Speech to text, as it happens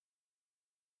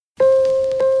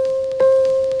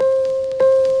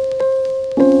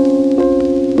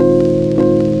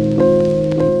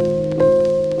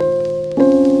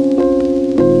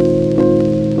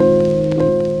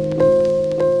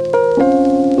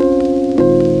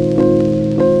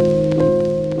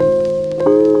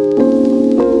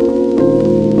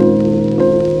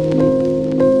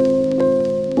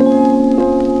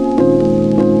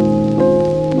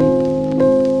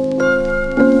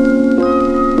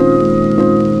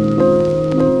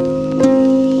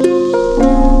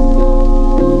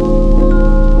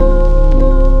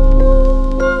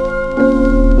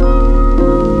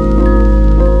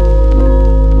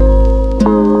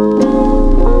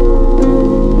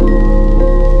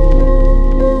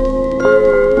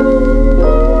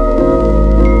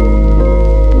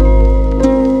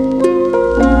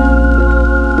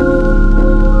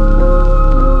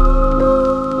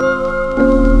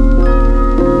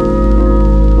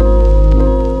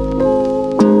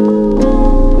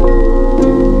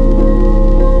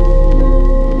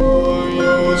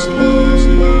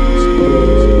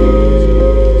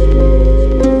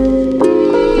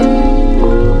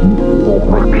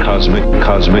Cosmic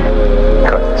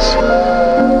Cuts.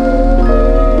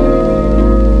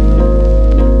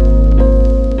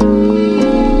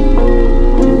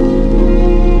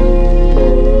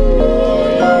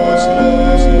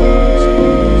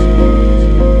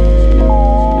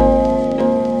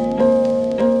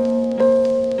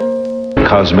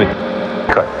 Cosmic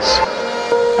Cuts.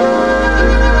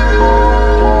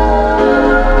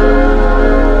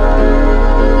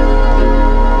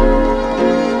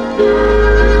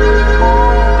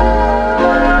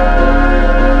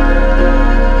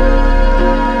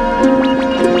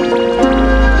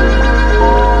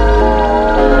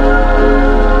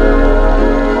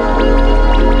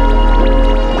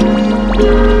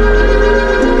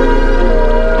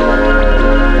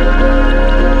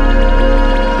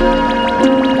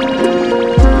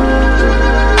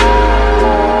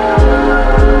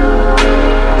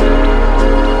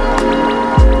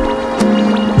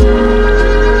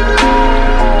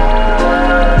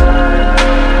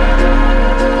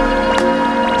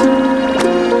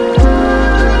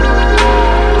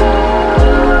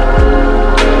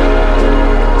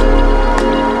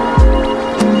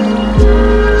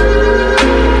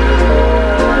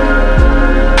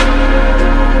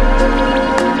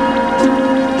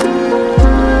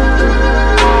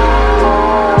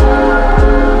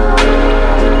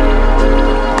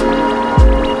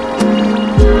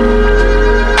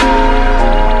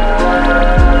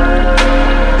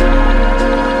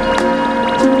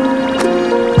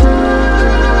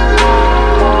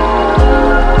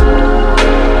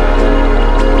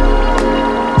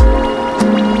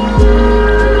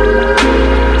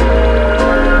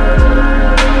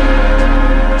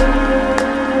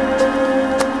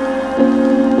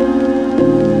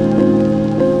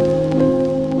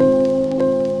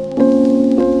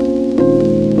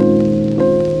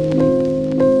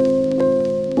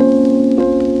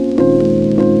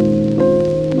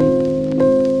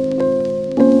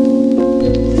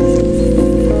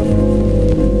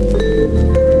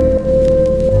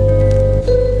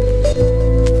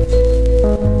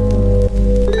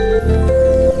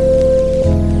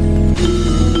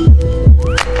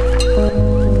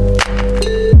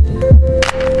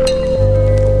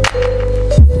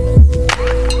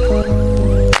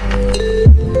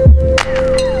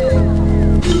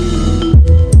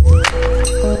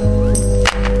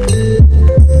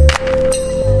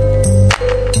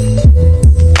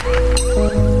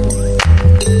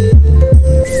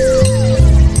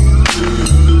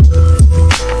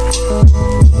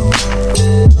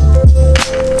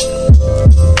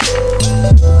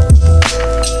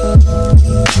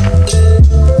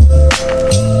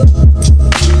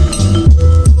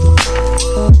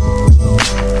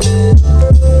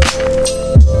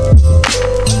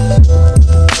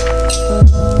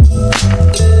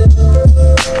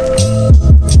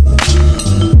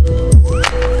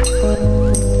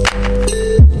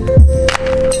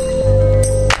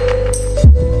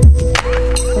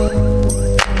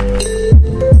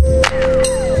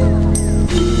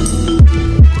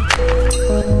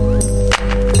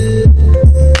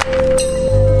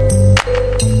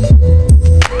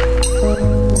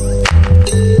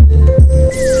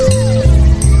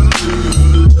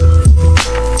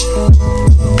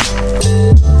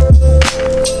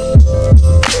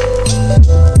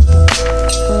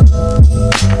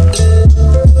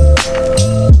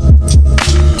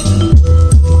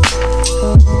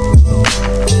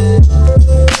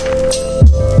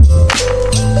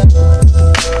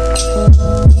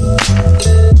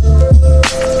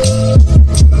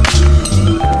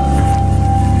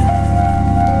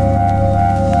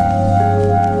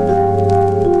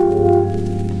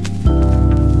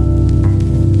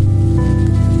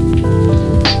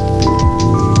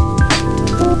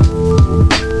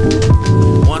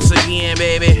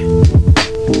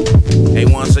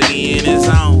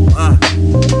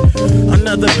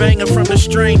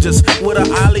 Strangers with a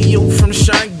alley-oop from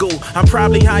Shango. I'm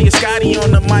probably high as Scotty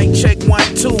on the mic. Check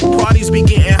 1, 2. Parties be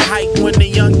getting hyped when the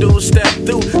young dudes step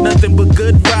through. Nothing but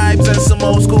good vibes and some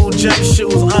old school jump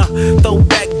shoes.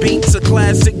 Throwback beats, a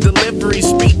classic delivery.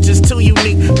 Speech is too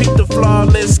unique. Peep the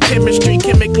flawless chemistry,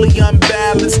 chemically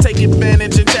unbalanced. Take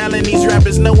advantage and challenge these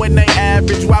rappers knowing they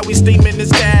average. While we steaming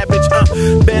this cabbage,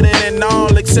 better than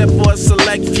all except for a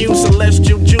select few.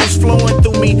 Celestial juice flowing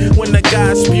through me when the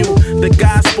guys spew the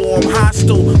gospel. I'm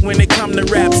hostile when it come to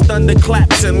raps. Thunder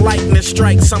claps and lightning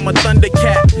strikes. I'm a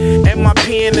thundercat, and my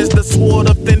pen is the sword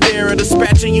of Thundera,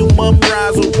 dispatching you mum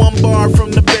rise with one bar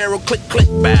from the barrel. Click, click,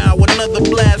 bow. Another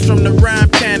blast from the rhyme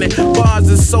cannon. Bars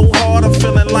is so hard, I'm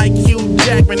feeling like Hugh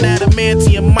Jackman.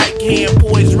 Adamantium mic hand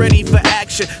poised, ready for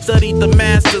action. Studied the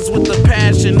masters with the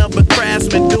passion of a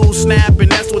craftsman. Dude snapping,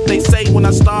 that's what they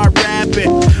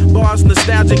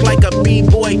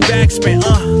backspin,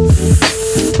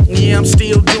 yeah, I'm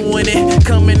still doing it.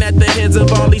 Coming at the heads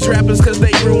of all these rappers cause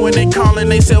they ruin it. Calling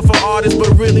they self an artist,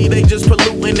 but really they just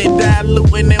polluting it.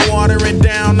 Diluting and watering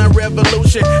down a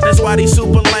revolution. That's why these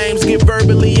super lames get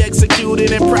verbally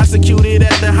executed and prosecuted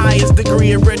at the highest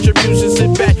degree of retribution.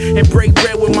 Sit back and break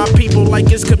bread with my people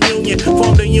like it's communion.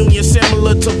 Formed a union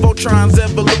similar to Voltron's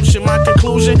evolution. My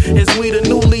conclusion is we the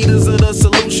new leaders of the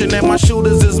solution. And my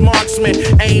shooters is marksmen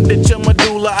aimed at your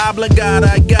medulla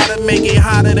oblongata. I gotta make it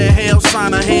hotter than hell.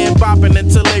 Sign a head bopping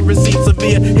until they receive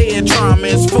severe head trauma.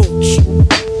 It's Fooch.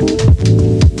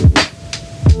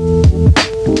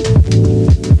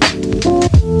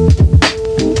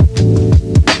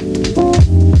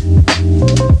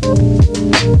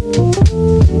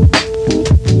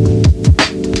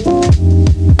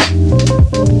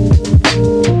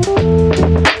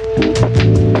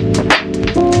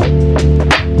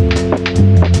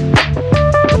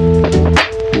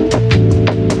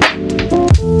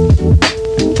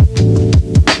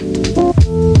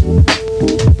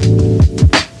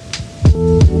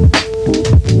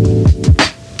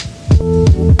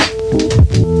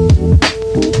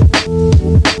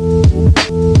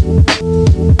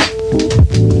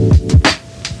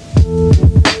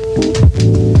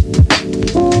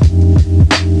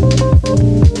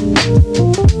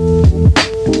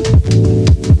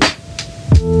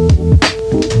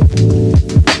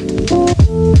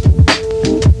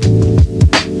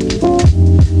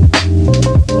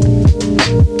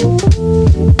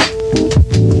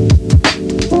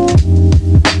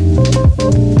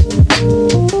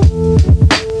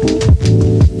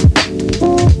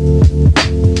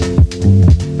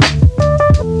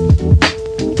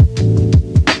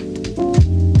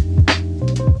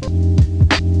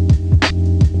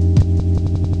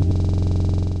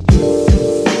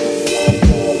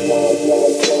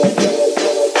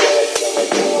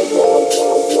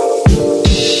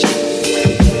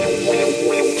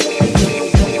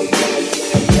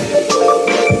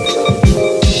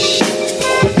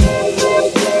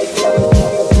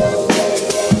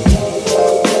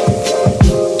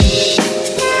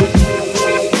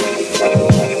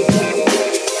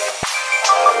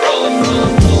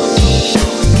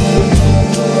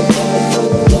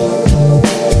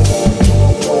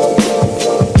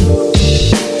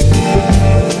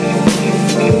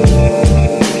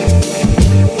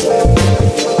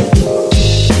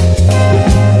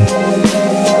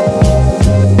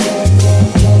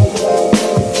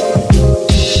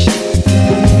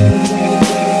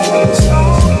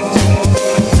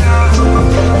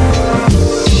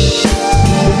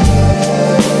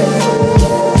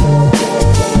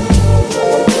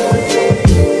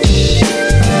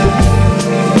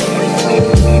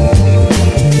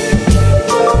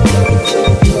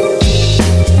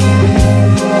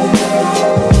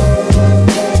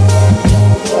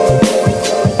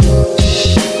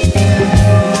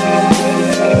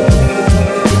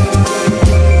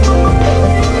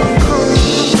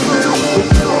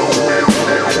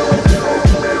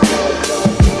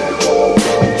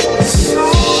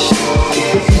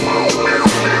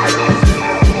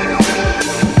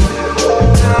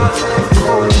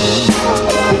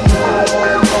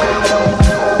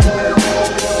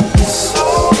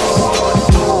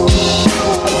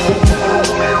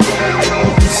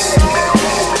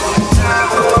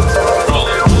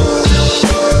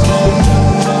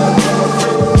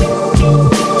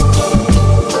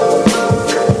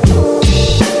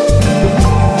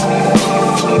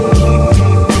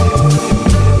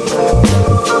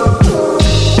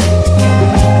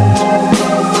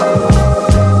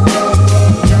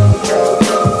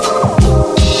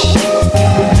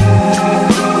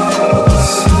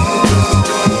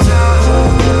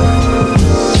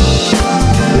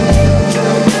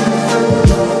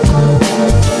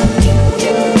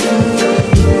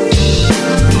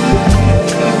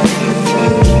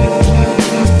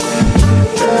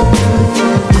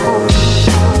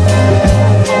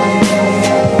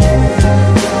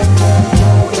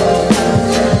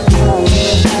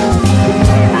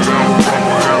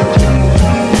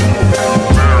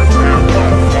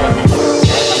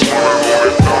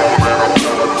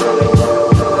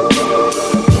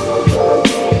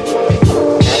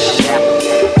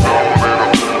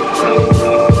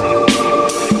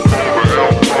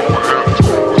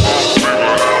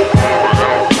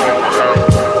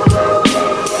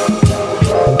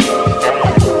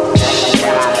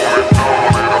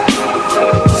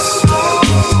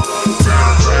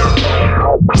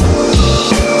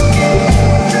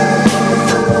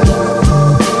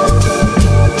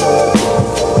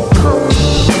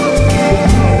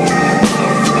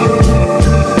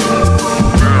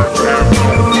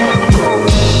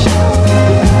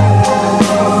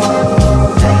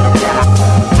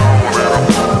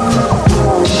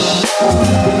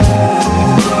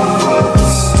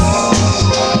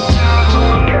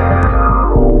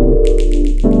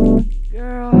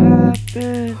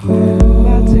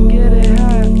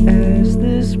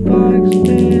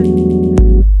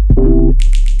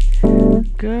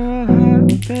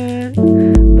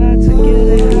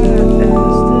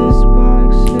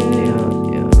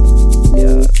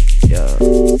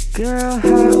 Girl,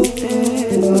 how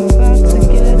is about to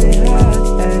get it hot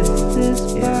as this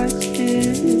box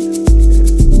is?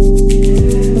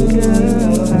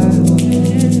 Girl, how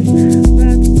is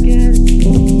about to get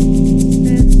it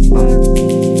hot?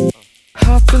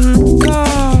 Hop in the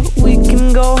car, we can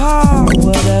go hard,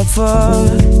 whatever.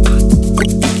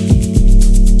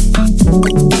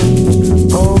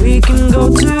 Or we can go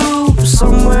to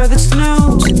somewhere that's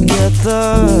new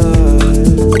together.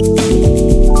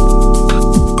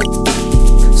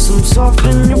 Some soft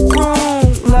in your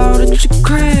room, loud at your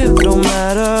crib, don't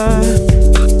matter.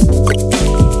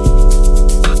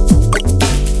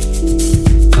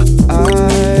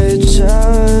 I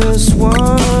just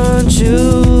want you.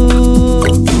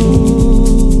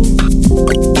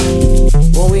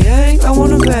 When we hang, I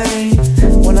wanna bang.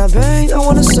 When I bang, I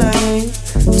wanna sing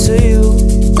to you.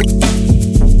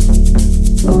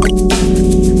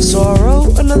 So I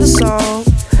wrote another song.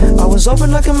 I was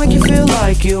hoping I could make you feel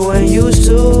like you ain't used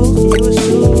to.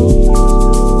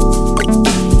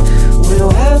 We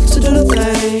don't have to do the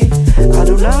thing. I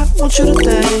do not want you to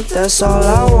think that's all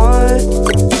I want.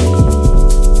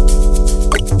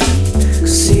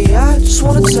 Cause see, I just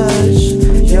wanna touch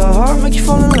your heart, make you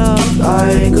fall in love.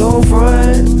 I ain't gon'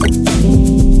 front.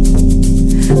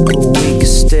 But we can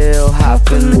still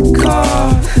hop in the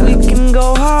car. We can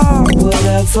go hard,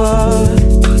 whatever.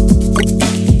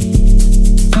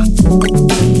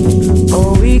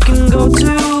 Or we can go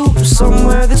to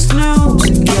somewhere that's new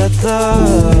together.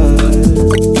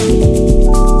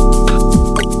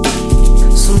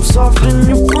 Some soft in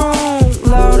your room,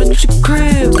 loud at your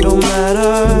crib, don't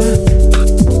matter.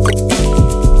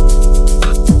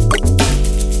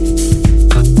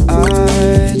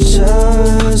 I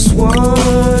just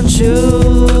want you.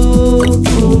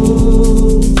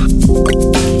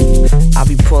 I'll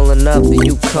be pulling up and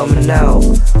you coming out.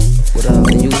 What up?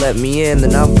 Then you let me in,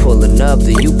 then I'm pulling up,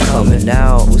 then you coming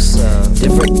out. What's up?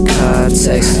 Different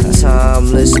context,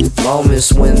 timeless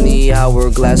moments when the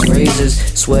hourglass freezes.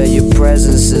 Swear your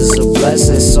presence is a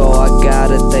blessing, so I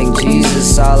gotta thank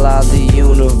Jesus, Allah, the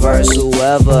universe,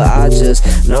 whoever. I just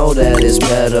know that it's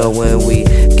better when we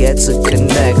get to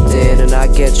connecting, and I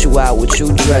get you out with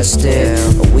you dressed in.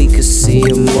 Or we could see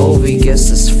a movie, guess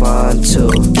that's fine too.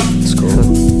 It's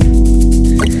cool.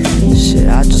 Shit,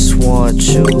 I just want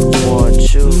you.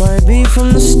 Might be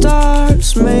from the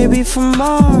stars, maybe from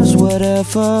Mars,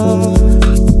 whatever.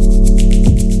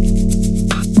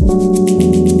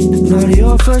 Not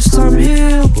your first time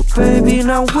here, but baby,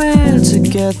 now we're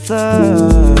together.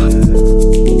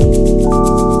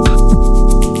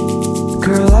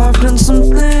 Girl, I've done some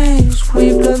things,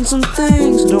 we've done some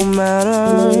things, don't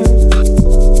matter.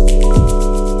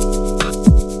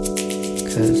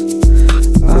 Cause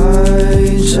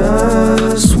I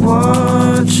just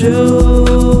want you.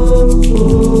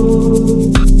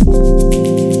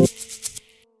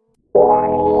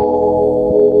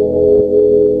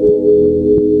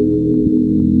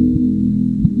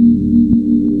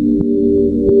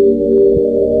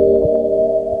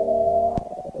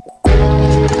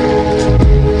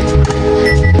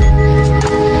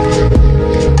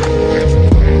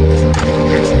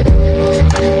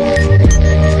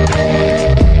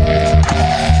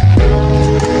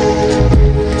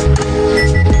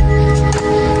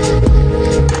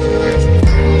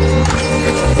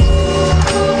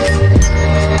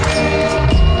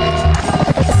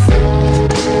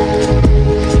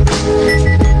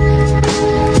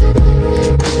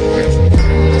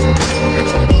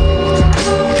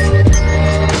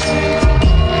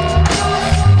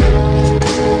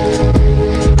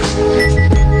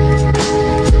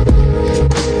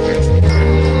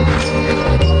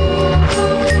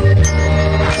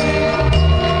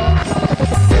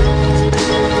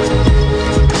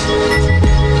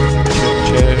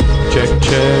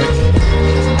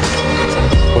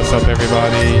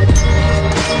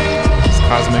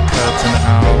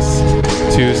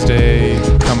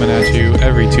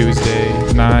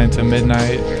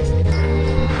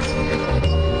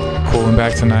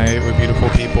 Tonight with beautiful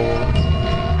people.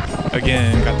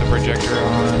 Again, got the projector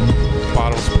on,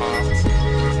 bottles popped,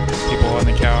 people on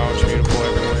the couch, beautiful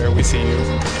everywhere. We see you.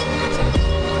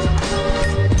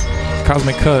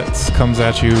 Cosmic Cuts comes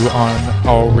at you on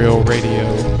All Real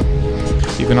Radio.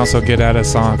 You can also get at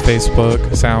us on Facebook,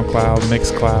 SoundCloud,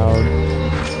 Mixcloud.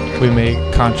 We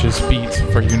make conscious beats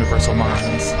for universal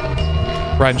minds.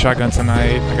 Riding shotgun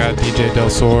tonight, I got DJ Del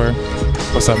Sor.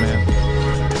 What's up, man?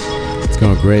 It's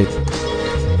going great.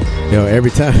 Yo,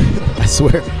 every time, I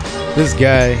swear, this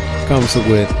guy comes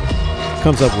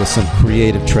up with some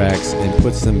creative tracks and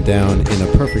puts them down in a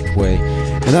perfect way.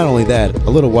 And not only that, a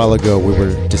little while ago we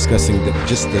were discussing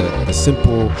the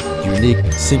simple, unique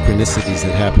synchronicities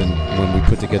that happen when we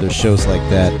put together shows like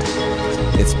that.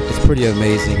 It's pretty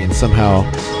amazing, and somehow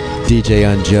DJ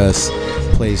Unjust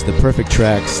plays the perfect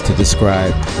tracks to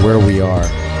describe where we are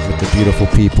with the beautiful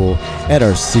people at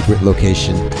our secret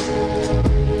location.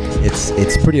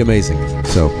 It's pretty amazing.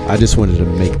 So I just wanted to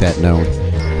make that known.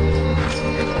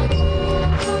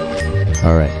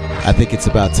 All right, I think it's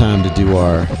about time to do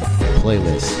our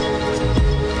playlist.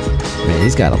 Man,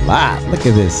 he's got a lot. Look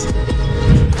at this.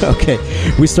 Okay,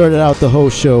 we started out the whole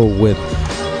show with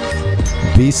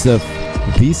Visa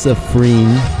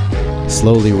Freen,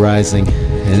 Slowly Rising,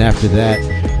 and after that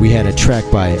we had a track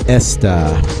by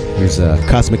Esta, who's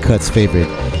Cosmic Cut's favorite,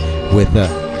 with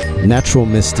Natural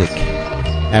Mystic.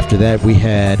 After that we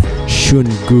had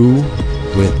Shungu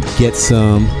with Get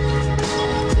Some.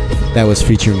 That was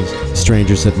featuring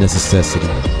Strangers of Necessity.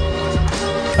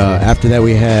 After that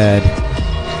we had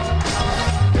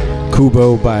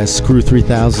Kubo by Screw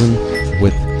 3000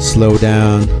 with Slow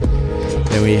Down.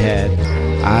 Then we had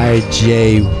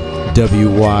IJWY,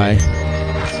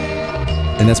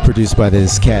 and that's produced by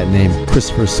this cat named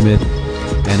Christopher Smith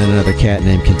and another cat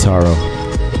named Kentaro.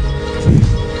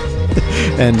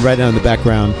 And right now in the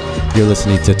background you're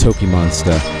listening to Toki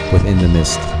Monster with In the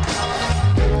Mist.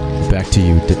 Back to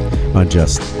you,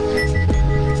 Unjust.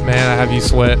 Man, I have you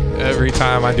sweat every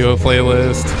time I do a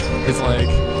playlist. It's like,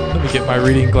 let me get my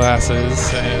reading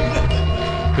glasses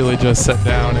and really just sit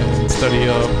down and study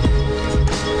up.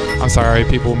 I'm sorry,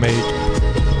 people make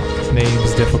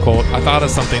names difficult. I thought of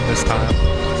something this time.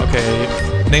 Okay,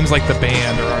 names like the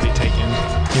band are already taken.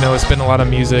 You know, it's been a lot of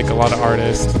music, a lot of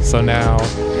artists, so now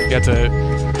you got to,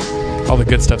 all the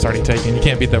good stuff's already taken. You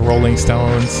can't beat the Rolling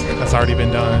Stones, that's already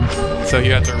been done. So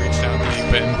you have to reach down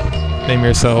deep and name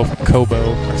yourself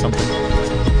Kobo or something.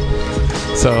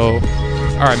 So,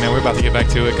 alright man, we're about to get back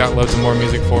to it. Got loads of more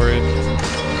music for it.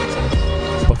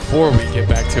 Before we get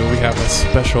back to it, we have a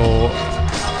special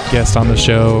guest on the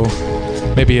show.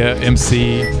 Maybe a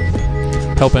MC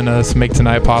helping us make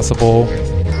tonight possible.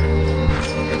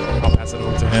 I'll pass it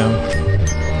over to him.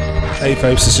 Hey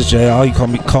folks, this is JR. You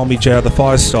call me JR the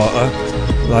Firestarter.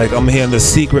 Like, I'm here in the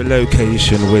secret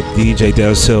location with DJ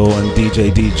Del Sol and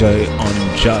DJ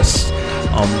Unjust.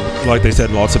 Like they said,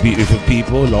 lots of beautiful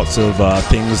people, lots of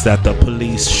things that the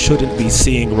police shouldn't be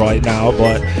seeing right now.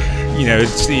 But you know,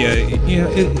 it's 2015. You know,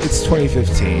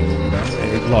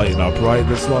 lighten up, right?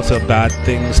 There's lots of bad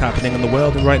things happening in the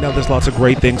world, and right now there's lots of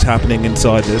great things happening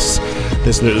inside this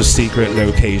little secret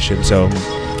location. So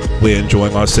we're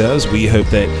enjoying ourselves. We hope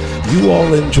that you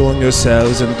all enjoying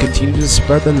yourselves and continue to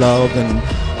spread the love and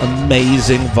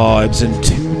amazing vibes, and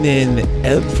tune in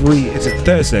it's a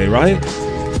Thursday, right?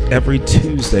 Every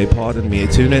Tuesday, pardon me.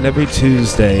 Tune in every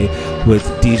Tuesday with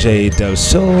DJ Del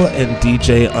Sol and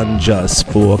DJ Unjust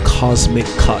for Cosmic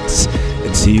Cuts.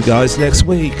 And see you guys next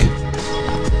week.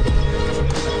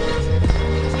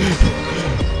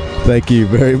 Thank you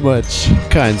very much,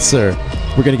 kind sir.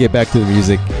 We're going to get back to the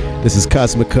music. This is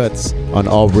Cosmic Cuts on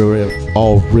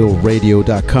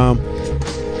allrealradio.com.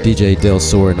 DJ Del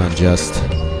Sol and Unjust.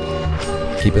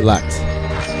 Keep it locked.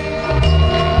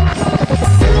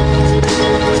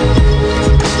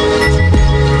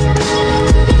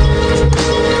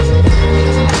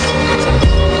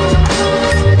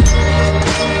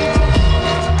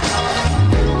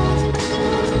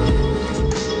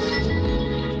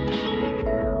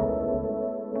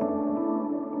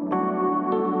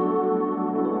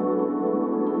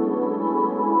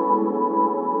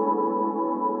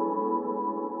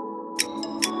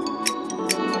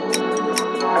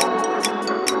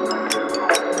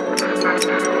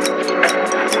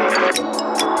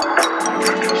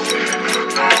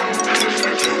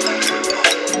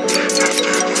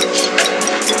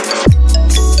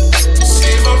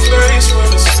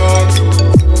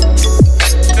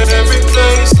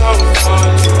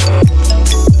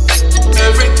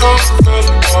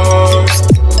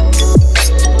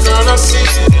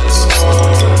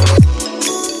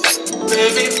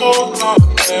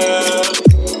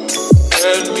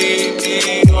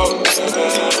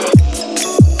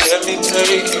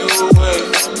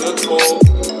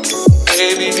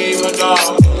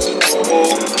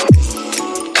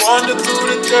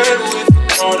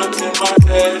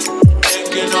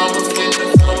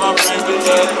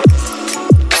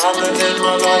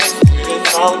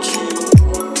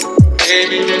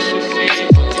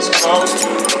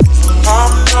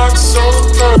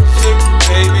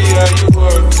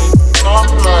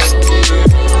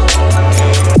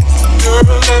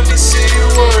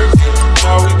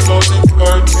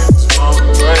 Curtains from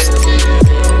right here.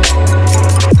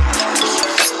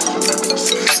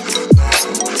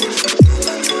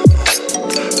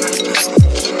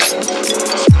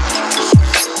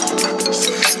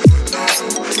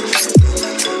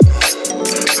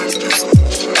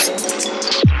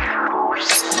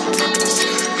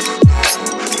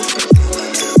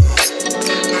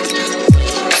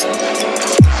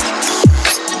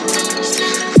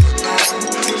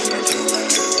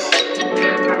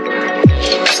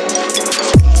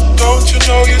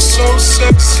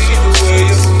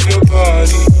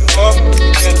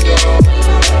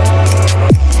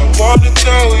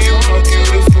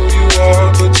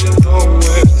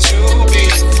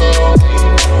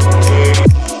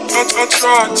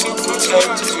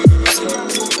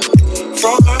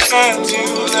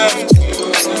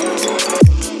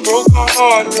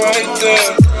 heart right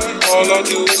there. All I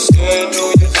do is stare,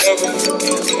 know you never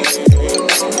forget it.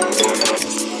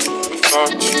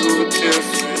 Thought you were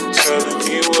different, telling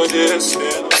me what is,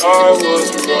 and I was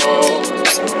wrong.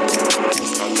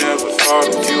 I never thought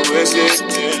of you as it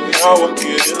did. Now I'm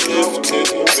getting lifted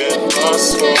in my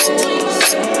soul.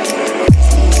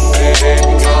 Baby,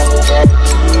 I'm about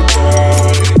to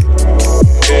die.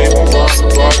 Baby,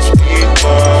 wanna watch me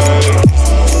die.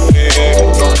 Baby,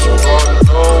 don't you wanna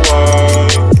know why?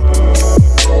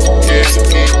 Get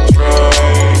me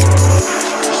dry.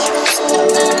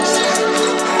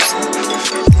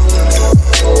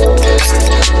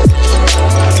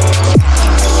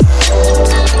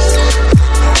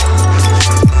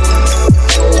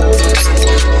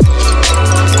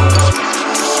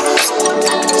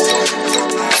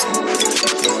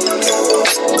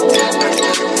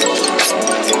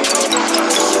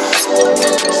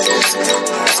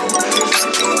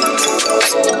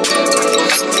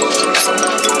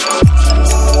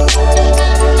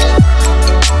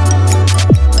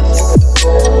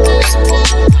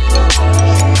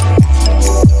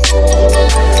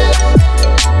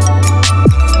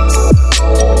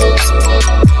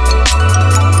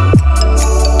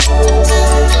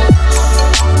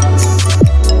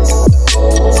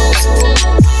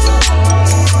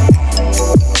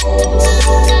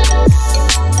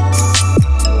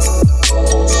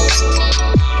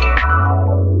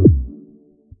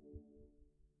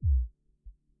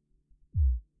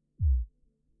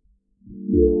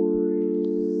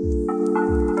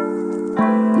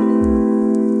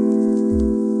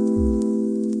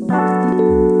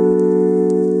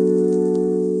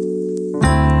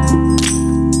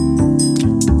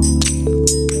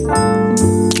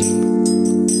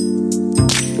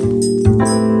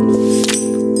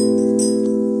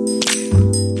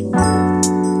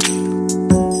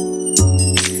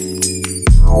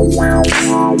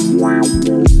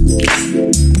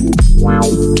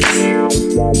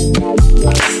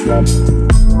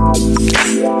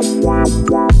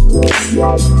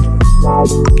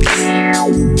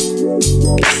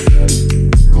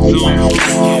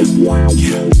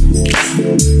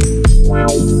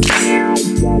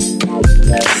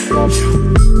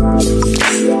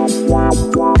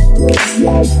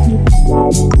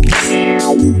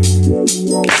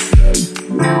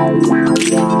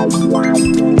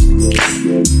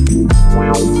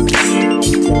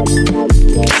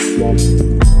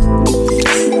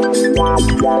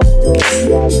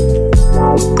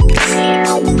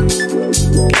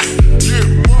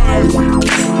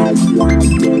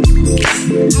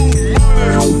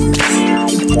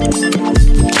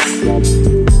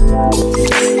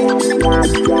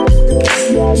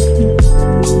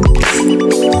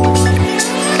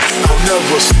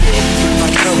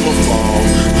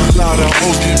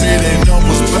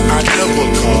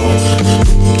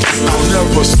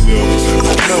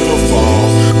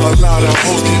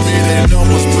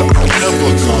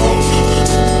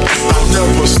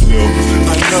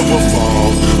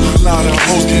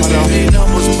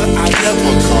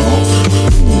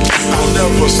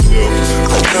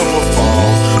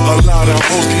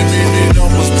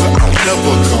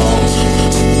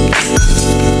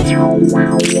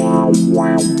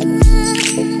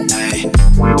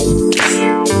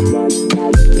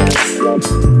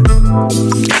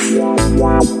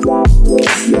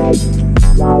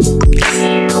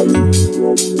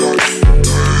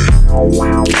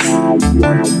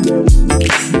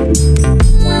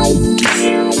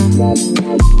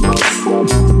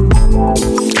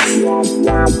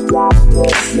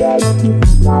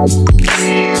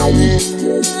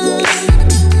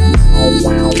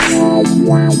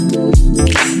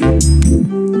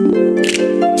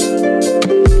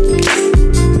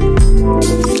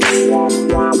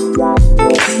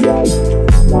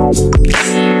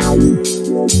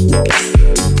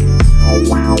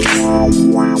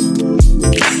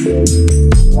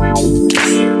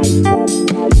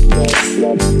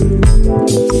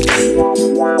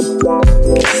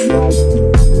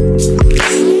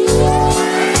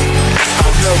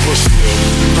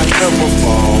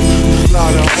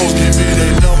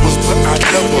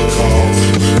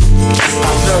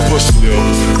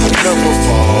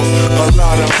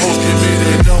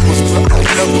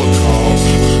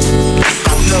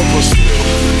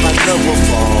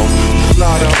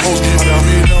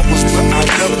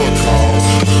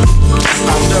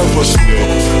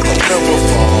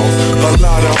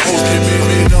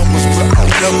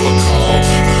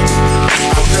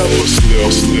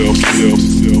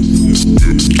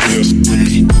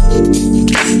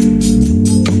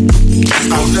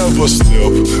 never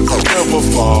slip, I'll never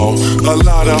fall. A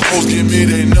lot of hoes give me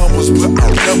their numbers, but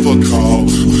I'll never call.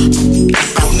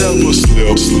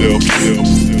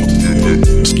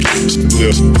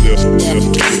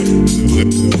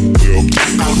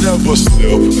 I'll never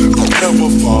slip, I'll never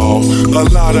fall. A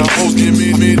lot of hoes give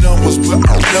me numbers, but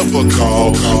I'll never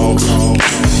call.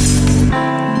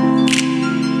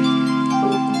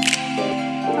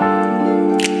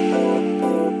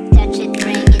 Touch it,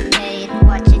 bring it, pay it,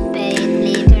 watch it, pay it,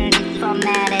 leave, turn it,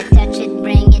 format it. Touch it,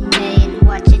 bring it, pay it,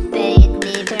 watch it, pay it,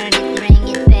 leave, turn it, bring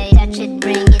it, pay it. Touch it,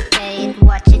 bring it, pay it,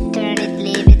 watch it, turn it,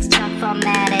 leave it, stop,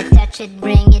 format it. Touch it,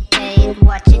 bring it, pay it,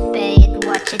 watch it, pay it,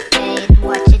 watch it, pay it,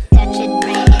 watch it. Touch it,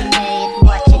 bring it, pay it,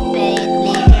 watch it, pay it,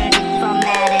 leave, turn it,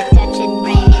 format it. Touch it,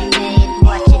 bring it, pay it,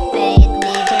 watch it, pay it,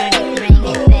 leave, turn it, bring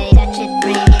it, pay it. Touch it,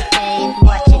 bring it, pay it,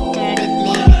 watch it, turn it,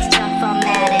 leave it, stop,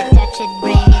 format it. Touch it,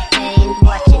 bring it, pay it,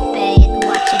 watch it, pay it,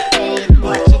 watch it, pay it,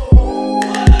 watch it.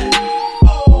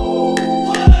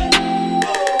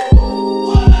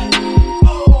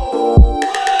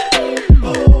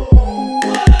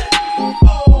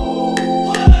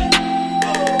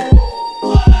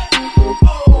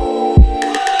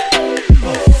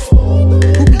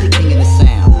 Who be the king of the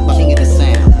sound? King of the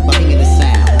sound, king of the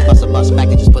sound. Bust a bus back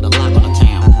and just put a lock on the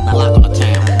town. Now lock on the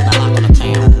town, now lock on the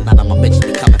town. Now my bitches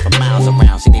be coming from miles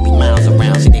around. See they be miles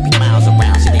around, see they be miles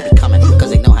around. See they be coming, cause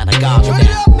they know how to guard you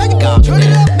down. Guard you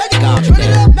down, guard you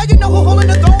down. Now you know who holding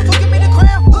the throne, so give me the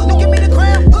crown. Now give me the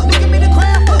crown, now give me the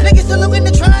crown. Niggas saluting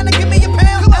and trying to give me a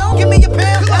pound. I don't give me a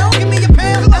pound, I don't give me a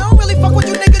pound. I don't really fuck with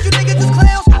you niggas is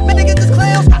clowns. Me niggas is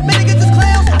clowns, me niggas is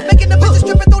clowns. Making the bitches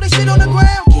strip and throw this shit on the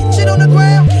ground. Shit on the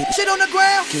ground, shit on the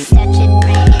ground. Touch it,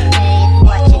 bring it, pay it,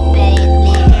 watch it, pay it,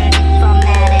 leave, turn it,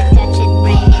 format it. Touch it,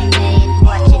 bring it, pay it,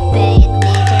 watch it, pay it,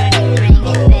 leave, turn it, bring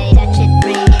it, pay it. Touch it,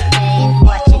 bring it, pay it,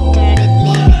 watch it, turn it,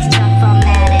 leave it, stop,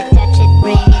 format it. Touch it,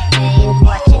 bring it, pay it,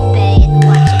 watch it, pay it,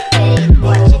 watch it, pay it,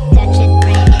 watch it. Touch it,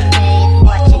 bring it, pay it,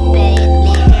 watch it, pay it,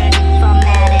 leave, turn it,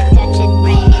 format it. Touch it,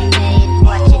 bring it, pay it,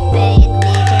 watch it, pay it,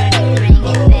 leave, turn it, bring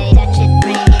it, pay it. Touch it,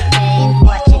 bring it, pay it,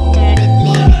 watch it, turn it,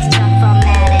 leave it, stop,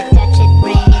 format it. Touch it,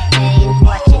 bring it, pay it,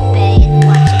 watch it, pay it,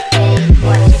 watch it, pay it,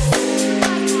 watch it.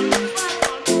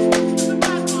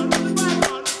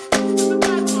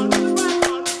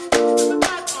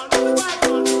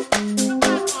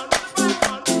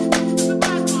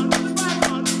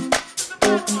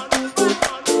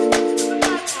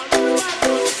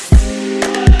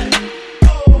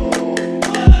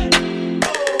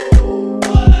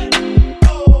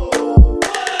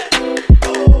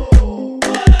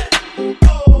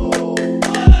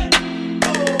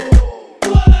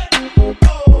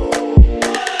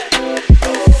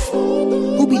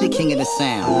 Who be the king of the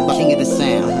sound? King of the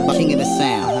sound, king of the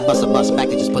sound. Bust a bus back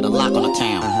and just put a lock on the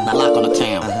town. Now lock on the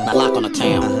town, now lock on the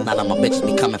town. Now my bitches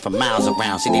be coming from miles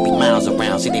around. See they be miles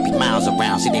around, see they be miles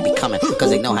around. See they be coming, cause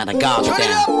they know how to guard you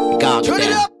down. Guard you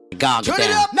down, guard you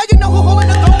down. Now you know who holding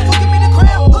the throne, so give me the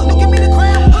crown. Now give me the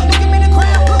crown, now give me the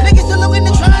crown. Niggas saluting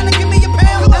and trying to give me a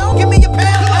pound. I don't give me a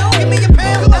pound, I don't give me a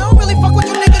pound. I don't really fuck with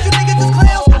you niggas is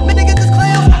clowns. Me niggas is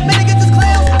clowns, me niggas is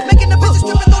clowns. Making the bitches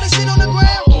strip and throw this shit on the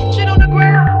ground. Shit on the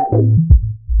ground.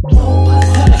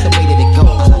 That's the way that it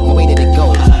goes, the way that it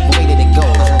goes, the way that it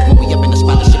goes. When we up in the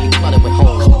spot, the shit be flooded with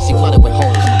holes. See flooded with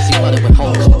holes, see flooded with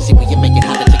holes. See when you make it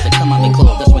hot, the chicks that come out they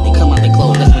clothes. That's when they come out they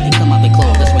clothes. That's when they come out they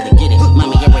clothes. That's when they get it.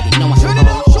 Mommy already know I'm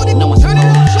supposed. Know I'm supposed.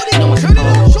 Know I'm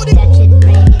supposed. Touch it,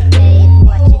 bring it, pay it,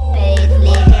 watch it, pay it,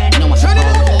 leave, turn it,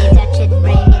 leave. Touch it,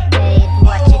 bring it, pay it,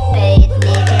 watch it, pay it,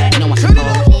 leave, turn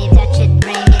it, leave. Touch it,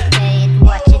 bring it, pay it,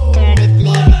 watch it, turn it,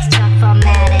 leave it, stop,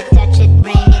 format it. Touch it,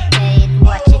 bring it, pay it,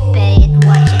 watch it, pay it,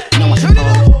 watch it, pay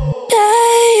it.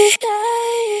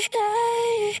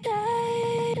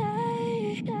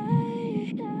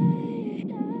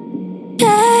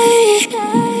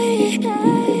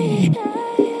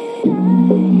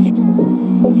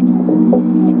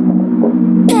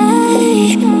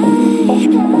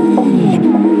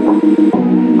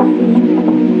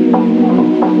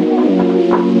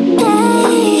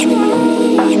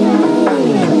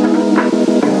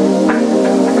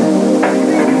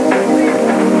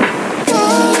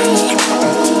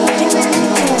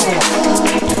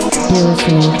 You're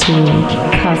listening to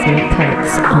Cosmic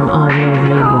Cuts on All World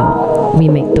Radio. We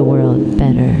make the world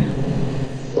better.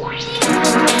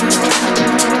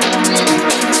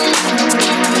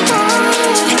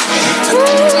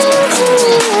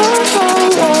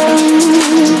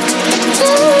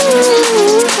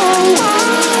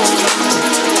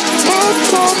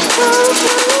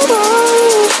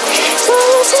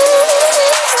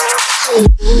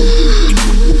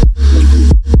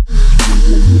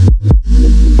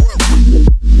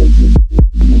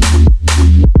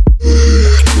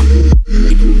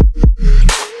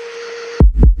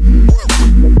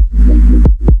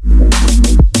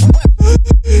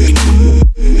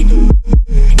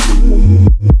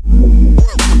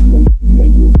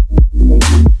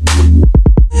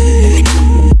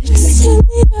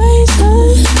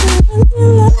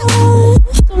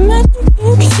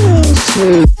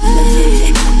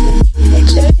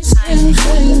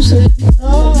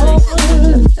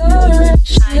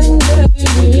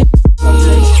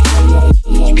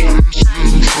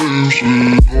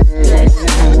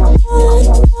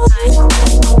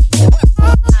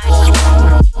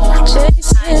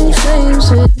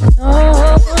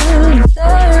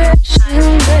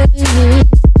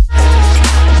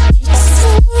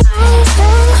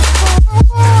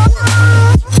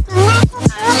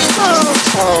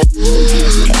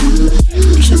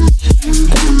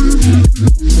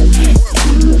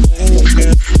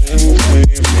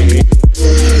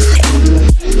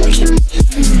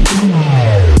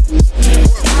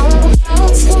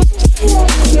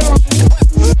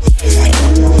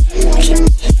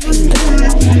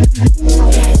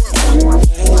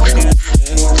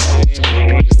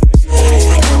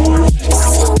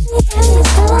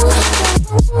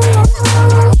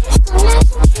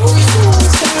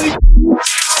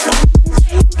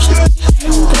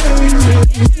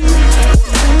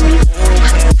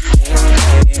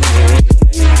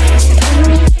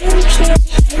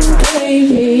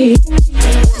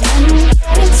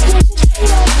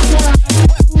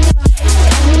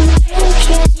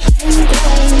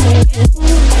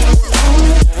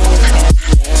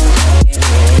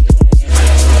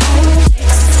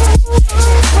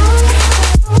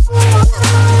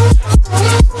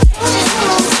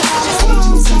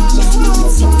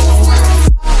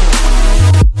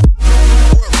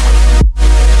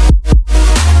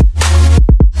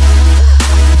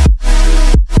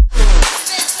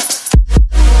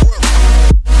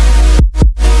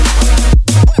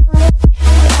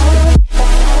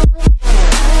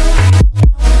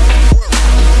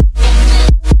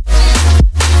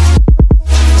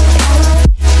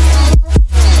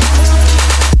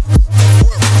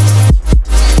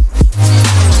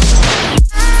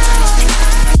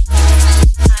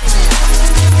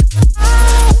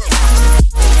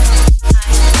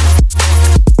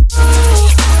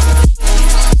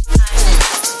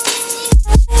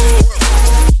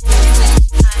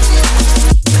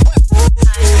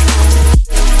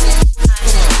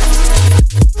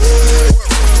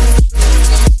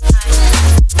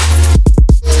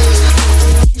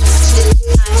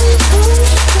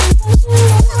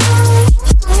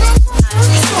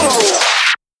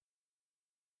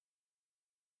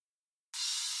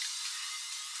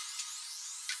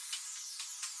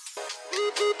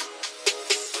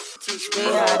 Teach me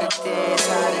how to dance,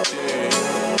 how to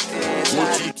dance,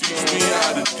 won't you teach me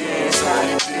how to dance, how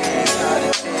to dance, how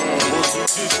to dance, won't you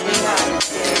teach me how to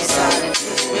dance, how to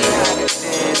teach me how to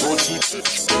dance, won't you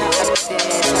teach me how to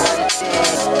dance, how to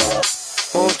dance,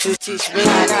 won't you teach me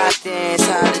how to dance,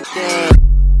 how to dance,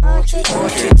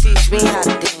 won't you teach me how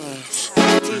to dance,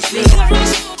 teach me how to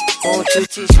dance, won't you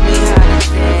teach me how to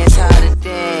dance, how to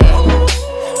dance,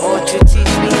 won't you teach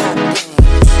me how to dance,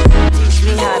 teach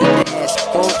me how to dance,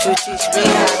 won't you teach me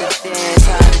how to dance,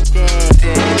 how to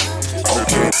dance,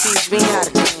 okay, teach me how to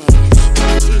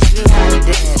dance, teach me how to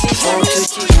dance, won't you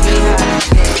teach me how to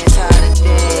dance, how to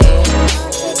dance,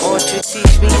 won't you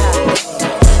teach me how to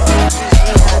dance,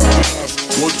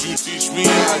 won't you teach me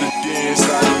how to dance,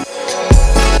 how to dance.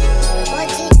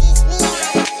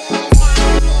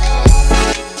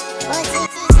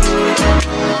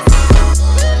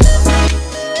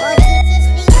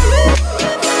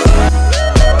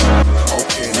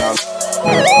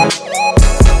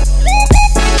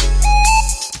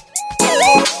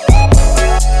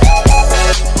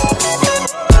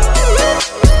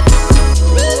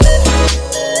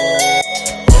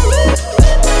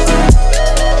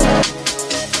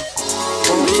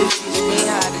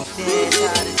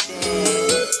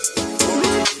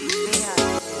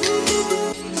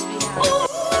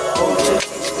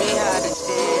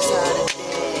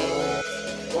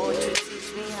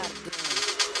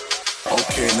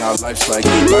 Life's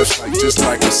like just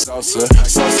like a salsa.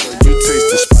 Salsa, you taste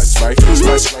the spice right.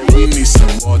 Spice right, we need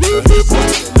some water. Water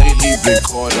lately been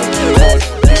caught up.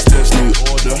 These steps need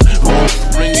order.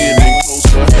 Bring it in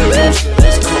closer.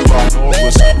 Let's combine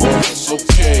auras.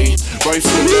 Okay. Right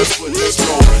foot, left foot, let's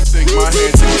go. Take my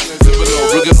hand, take a glance below.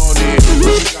 Bring it on in.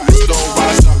 What you got is don't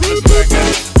rise, stop, look back at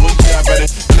it. Look back at it.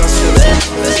 Just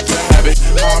let's have it.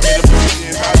 I'm in the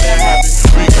position, how that happen.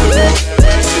 We could all that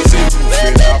magic, say proof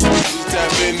it. I put you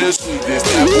tap in the sweetest.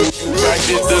 Tap you back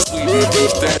in the sweetest.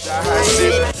 Juice that I had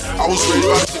sip. I was raised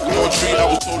by the sycamore tree. I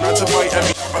was told not to bite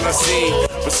every apple I see.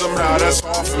 But somehow that's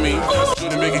hard for me.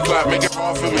 Should make it clap, make it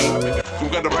hard for me. Who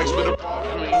got the right split apart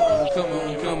for me? Come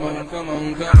on, come on, come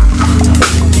on, come on.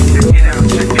 Check it out,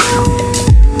 check it out.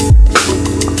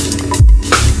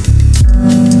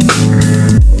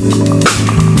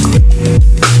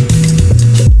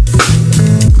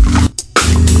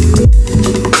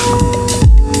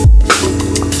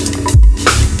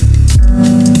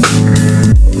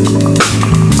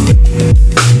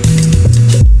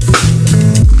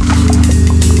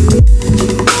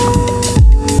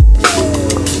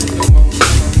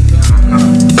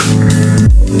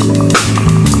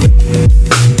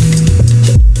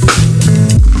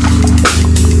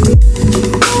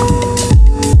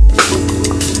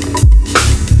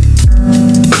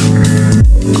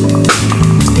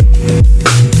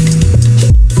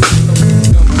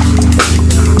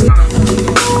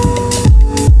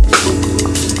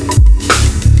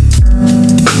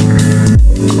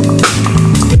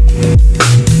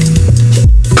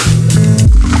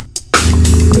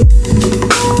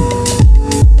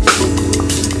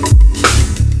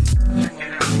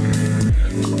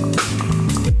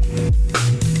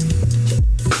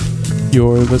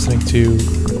 You're listening to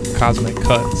Cosmic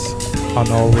Cuts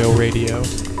on All Real Radio.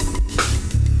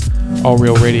 All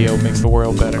Real Radio makes the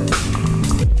world better.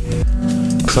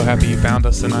 I'm so happy you found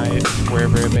us tonight,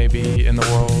 wherever it may be in the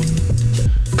world.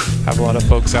 Have a lot of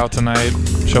folks out tonight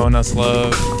showing us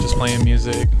love, just playing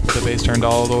music, the bass turned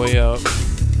all the way up.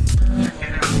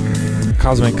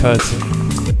 Cosmic Cuts,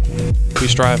 we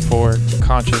strive for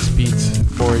conscious beats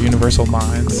for universal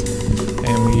minds,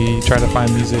 and we try to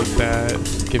find music that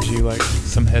gives you like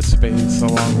some headspace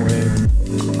along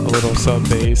with a little sub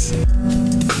bass.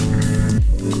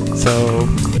 So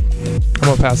I'm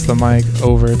gonna pass the mic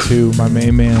over to my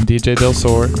main man DJ Del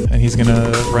Sor, and he's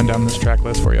gonna run down this track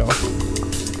list for y'all.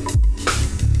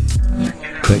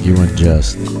 Thank you,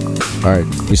 Unjust. Alright,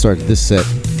 we started this set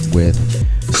with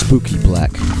Spooky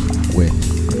Black with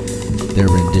their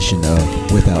rendition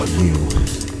of Without You.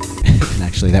 And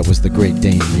actually that was the Great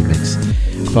Dane remix.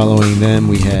 Following them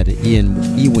we had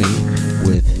Ian Ewing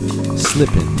with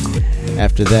Slippin'.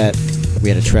 After that we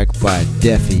had a track by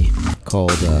Deffy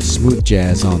called Smooth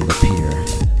Jazz on the Pier.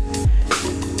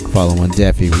 Following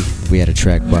Deffy we had a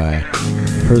track by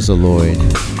Herzaloid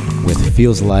with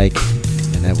Feels Like,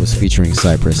 and that was featuring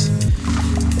Cypress.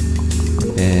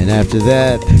 And after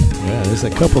that, yeah, there's a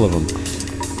couple of them.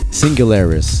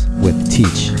 Singularis with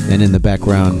Teach, and in the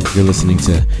background you're listening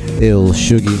to Il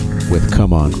Shuggy with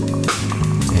Come On.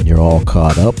 And you're all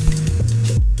caught up.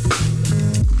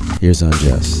 Here's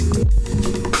Unjust.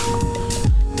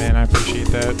 Man, I appreciate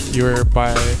that. You were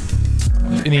by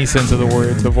any sense of the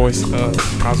word, the voice of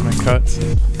Cosmic Cuts,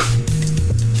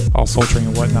 all sultry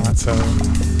and whatnot. So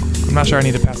I'm not sure I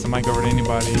need to pass the mic over to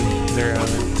anybody. Is there a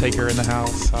taker in the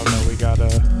house? I don't know. We got a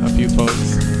few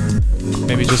folks,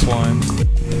 maybe just one.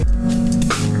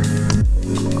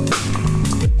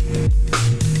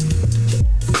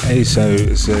 Hey,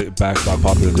 so back by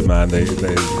popular demand, they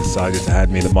decided to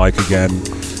hand me the mic again.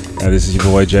 This is your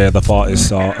boy Jay, the Fartist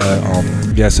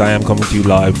Starter. Yes, I am coming to you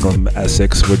live from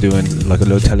Essex. We're doing like a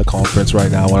little teleconference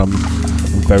right now. I'm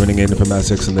phoning in from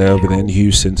Essex, and they're over there in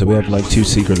Houston. So we have like 2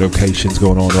 secret locations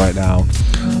going on right now.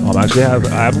 Actually,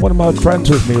 I have one of my friends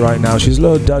with me right now. She's a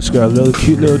little Dutch girl, a little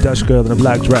cute little Dutch girl in a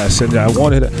black dress, and I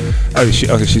wanted.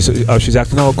 She's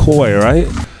acting all coy, right?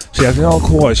 She's acting all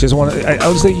coy. She doesn't want to. I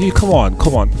was thinking, come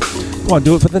on,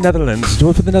 do it for the Netherlands. Do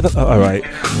it for the Netherlands. All right.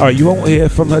 You won't hear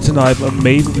from her tonight, but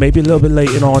maybe a little bit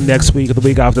later on next week or the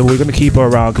week after. We're gonna keep her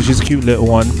around because she's a cute little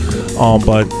one.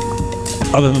 But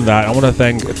other than that, I want to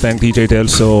thank DJ Del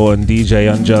Sol and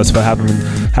DJ Unjust for having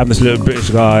this little British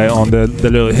guy on the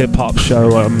little hip hop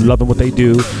show. I'm loving what they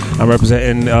do. I'm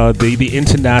representing the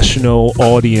international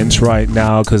audience right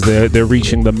now because they're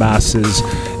reaching the masses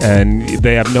and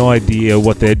they have no idea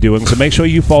what they're doing. So make sure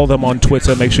you follow them on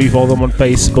Twitter. Make sure you follow them on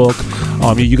Facebook.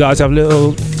 You guys have a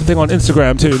little thing on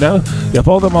Instagram too, no? Yeah,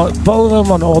 follow them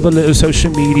on all the little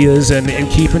social medias and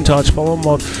keep in touch. Follow them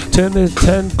on.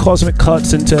 Turn Cosmic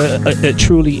Cuts into a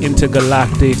truly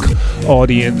intergalactic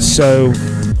audience. So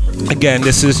again,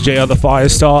 this is JR the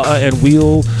Firestarter, and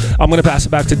I'm going to pass it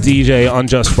back to DJ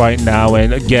Unjust right now.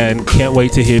 And again, can't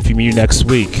wait to hear from you next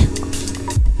week.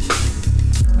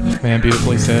 Man,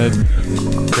 beautifully said.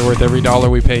 You're worth every dollar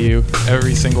we pay you.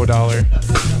 Every single dollar.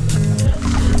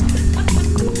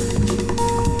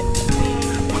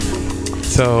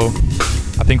 So,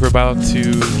 I think we're about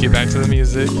to get back to the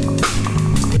music.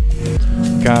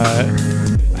 Got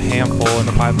a handful in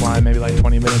the pipeline, maybe like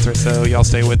 20 minutes or so. Y'all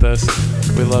stay with us.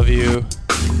 We love you.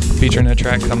 Featuring a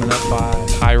track coming up by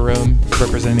Hiram,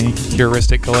 representing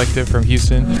Heuristic Collective from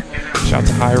Houston. Shout out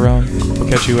to Hiram. We'll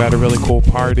catch you at a really cool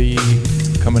party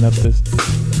coming up.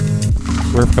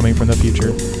 We're coming from the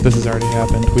future. This has already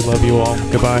happened. We love you all.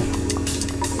 Goodbye.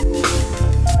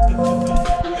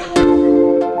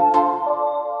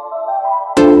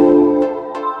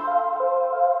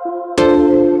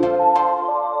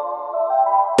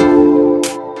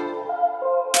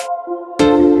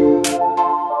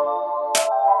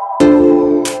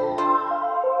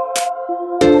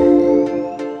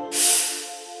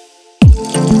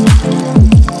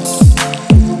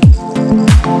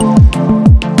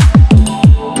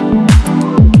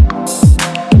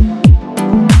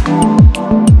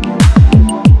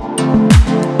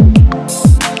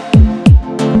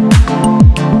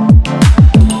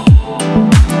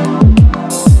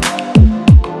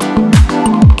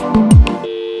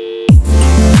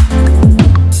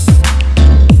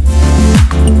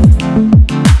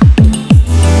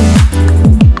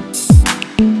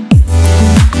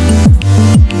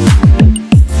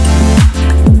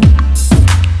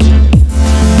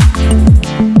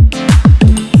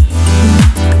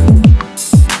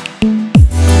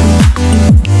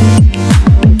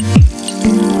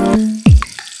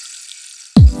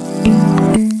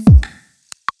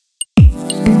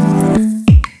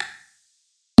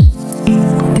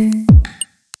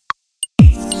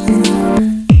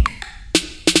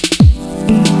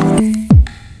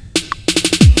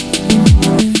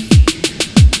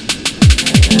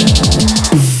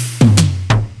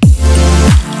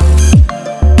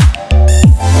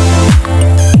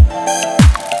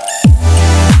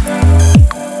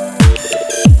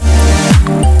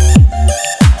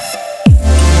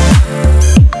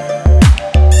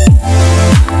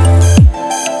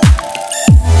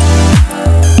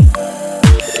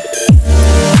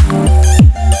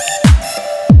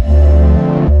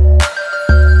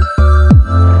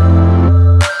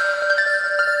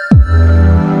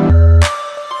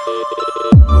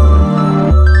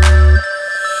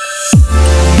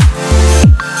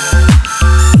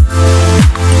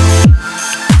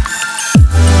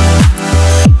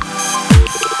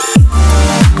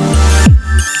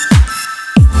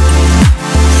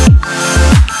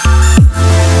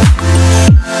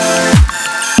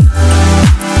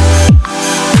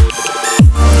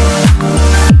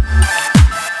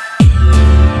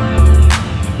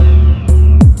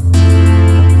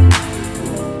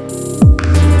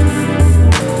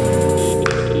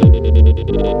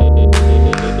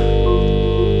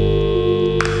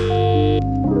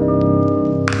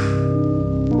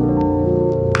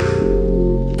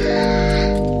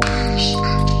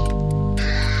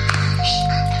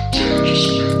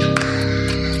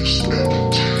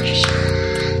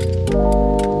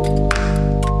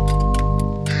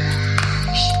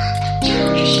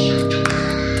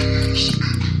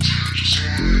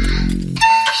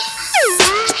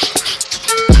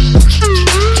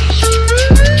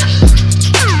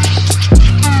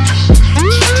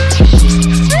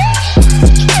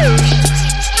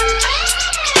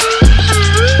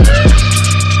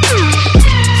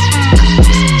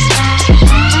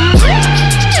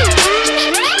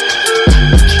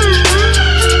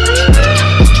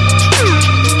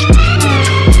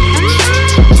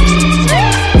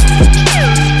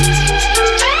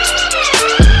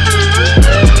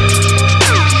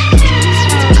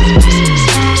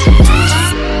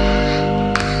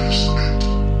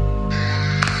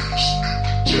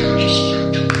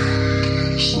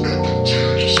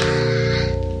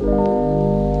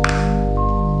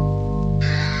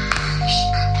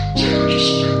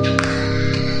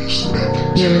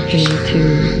 You're listening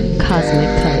to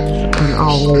Cosmic Cuts on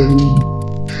All Real.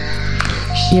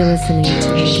 You're listening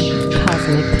to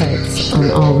Cosmic Cuts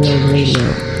on All Real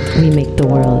Radio. We make the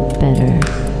world better.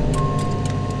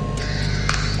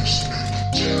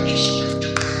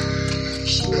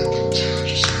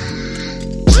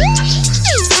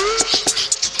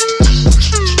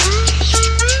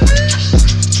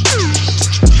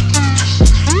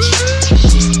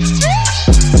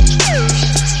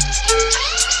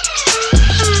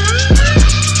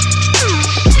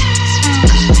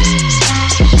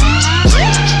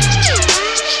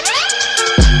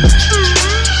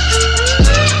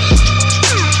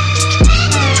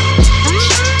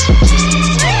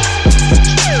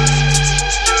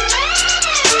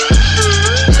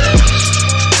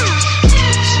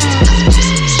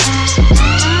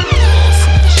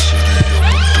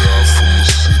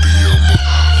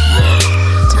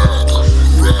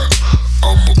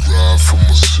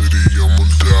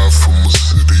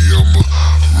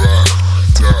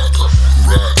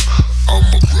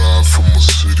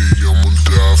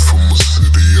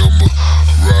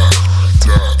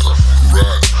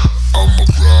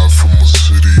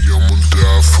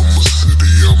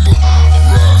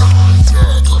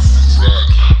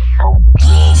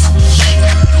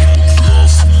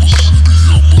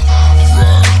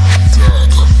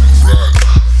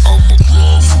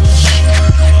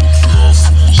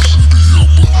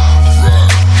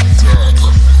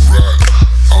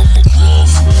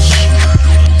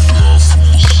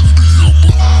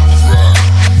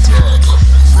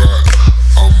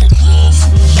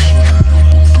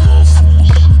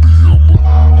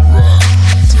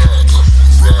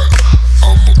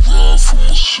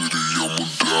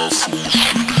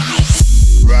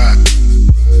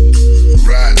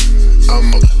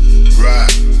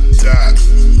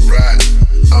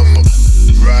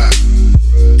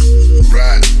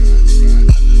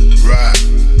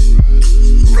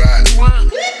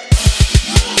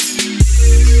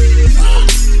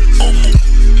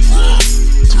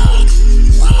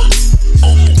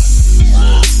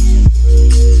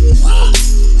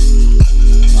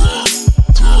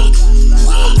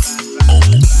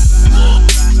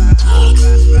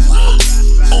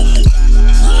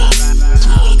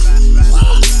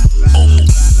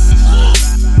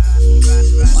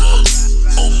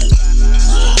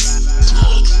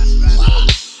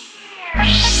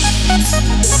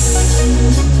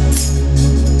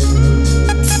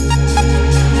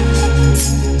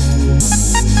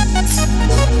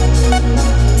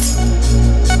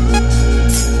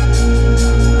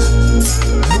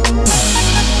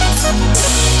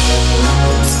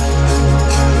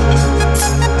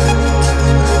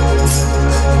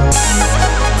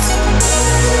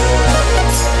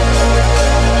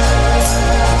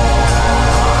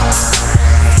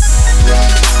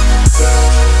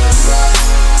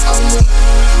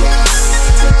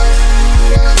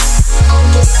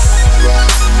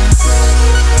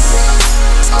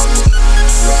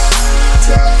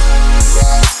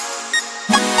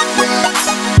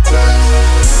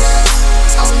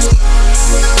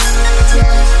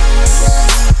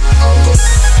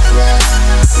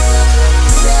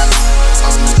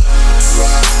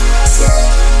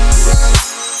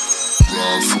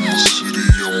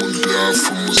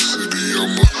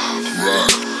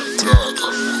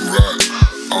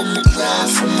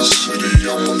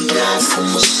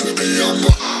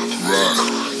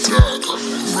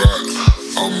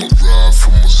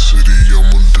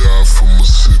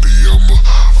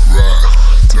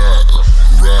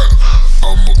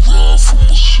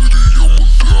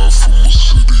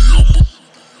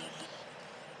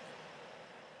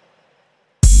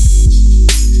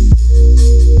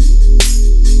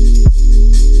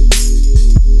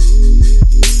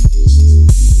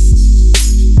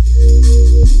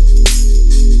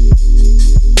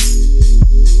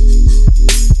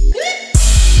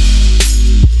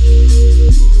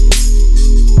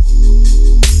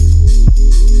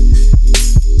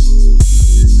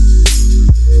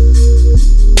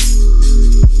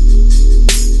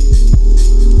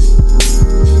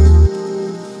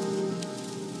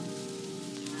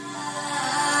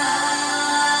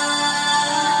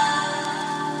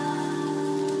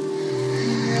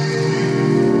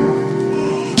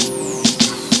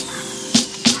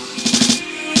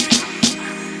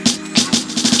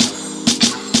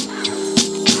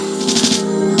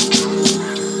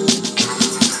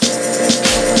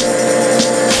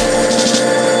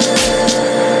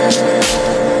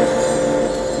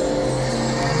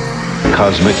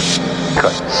 Cosmic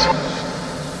Cuts.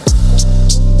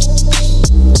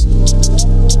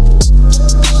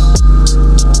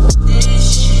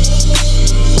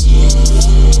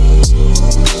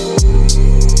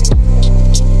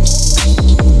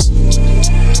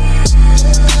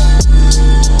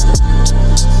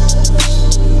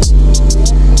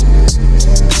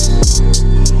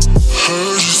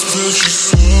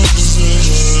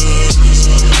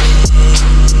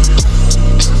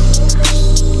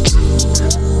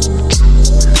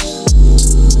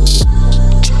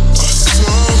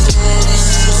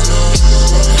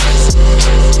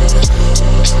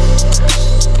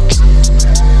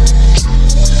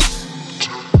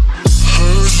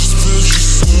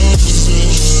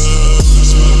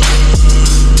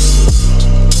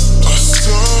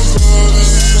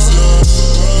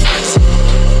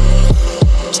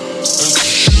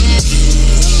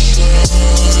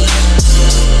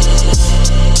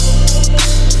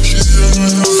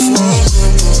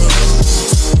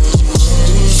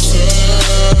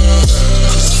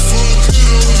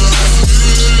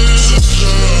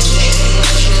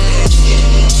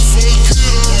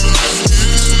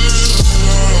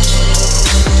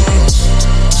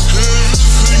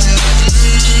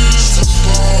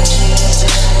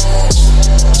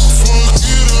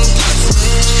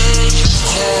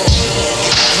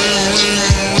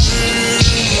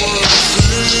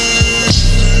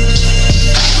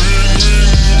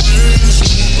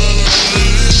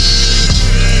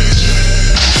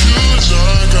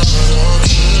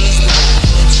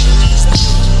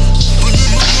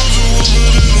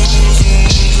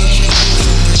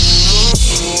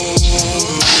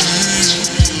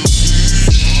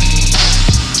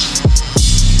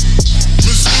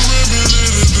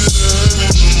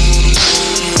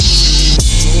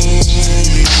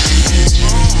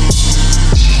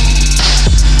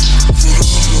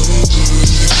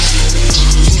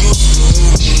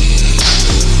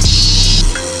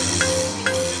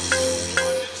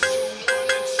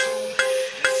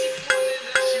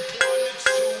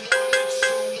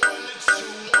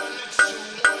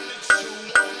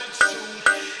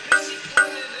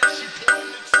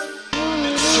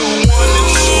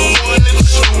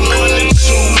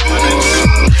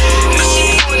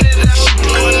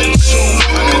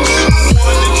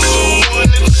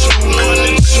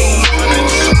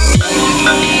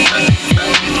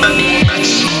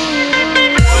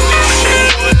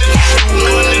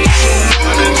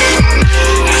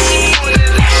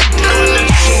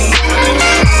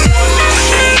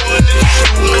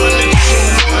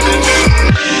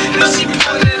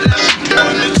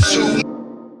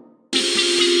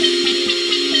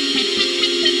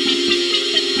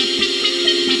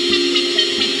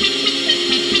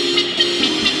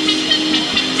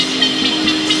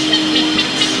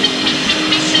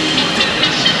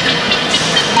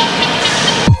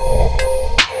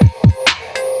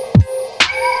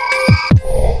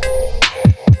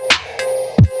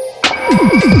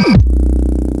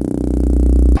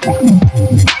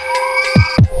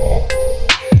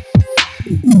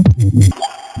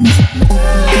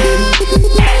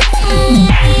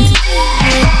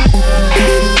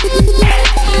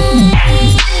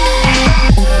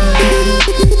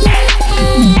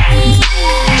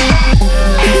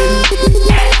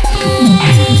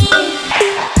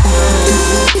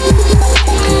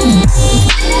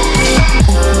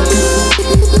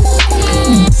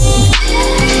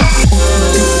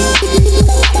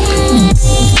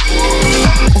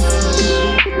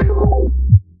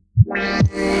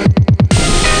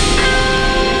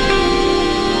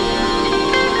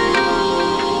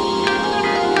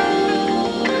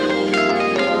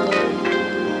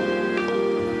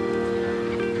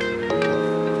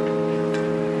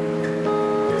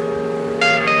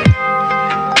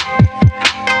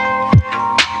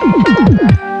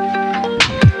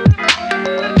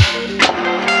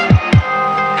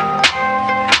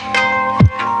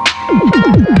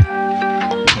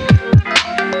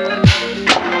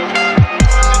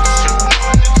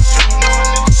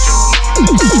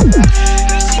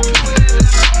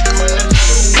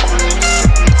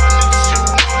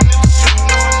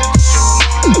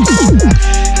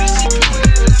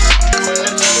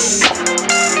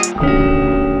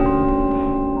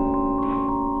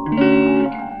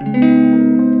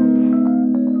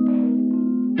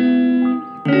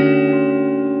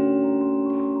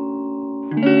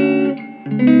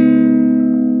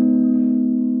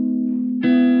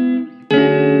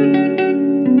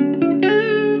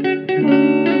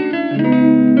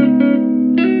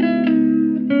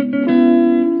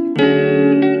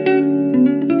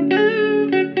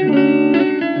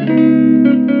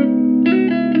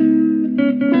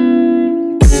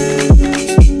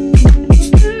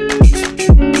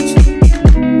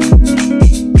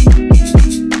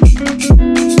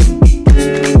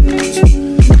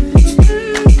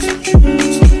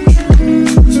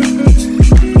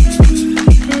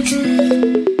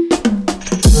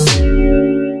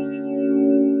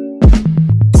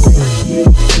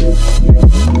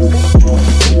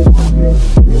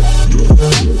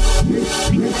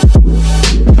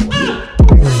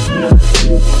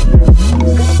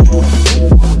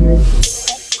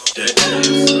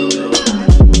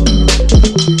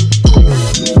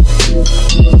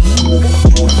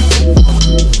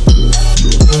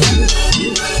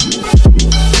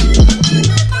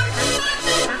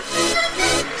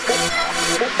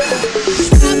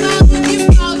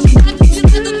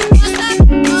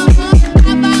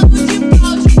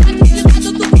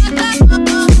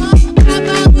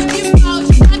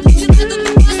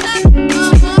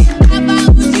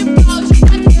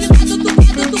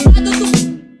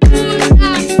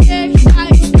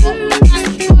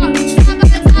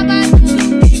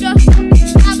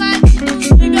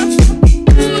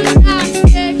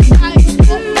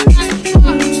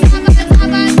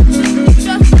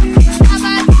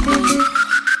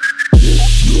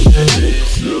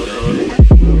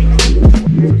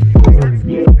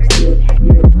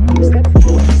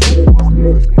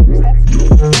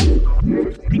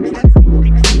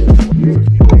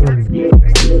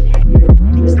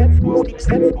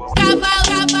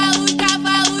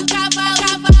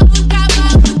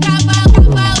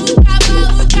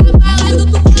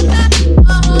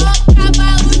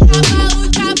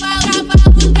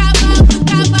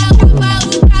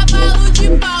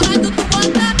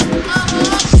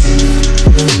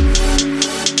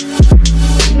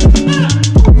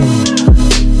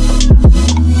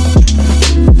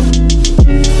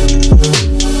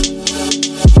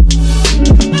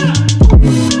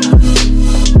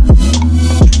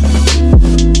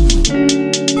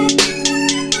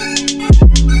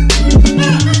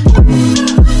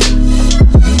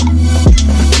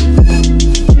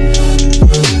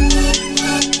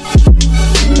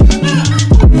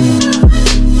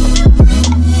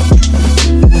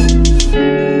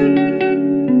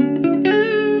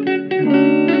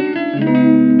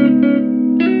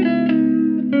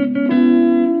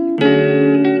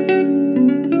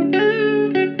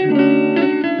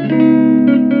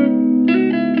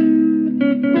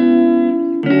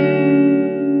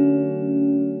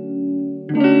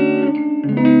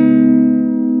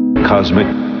 Cosmic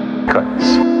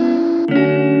Cuts.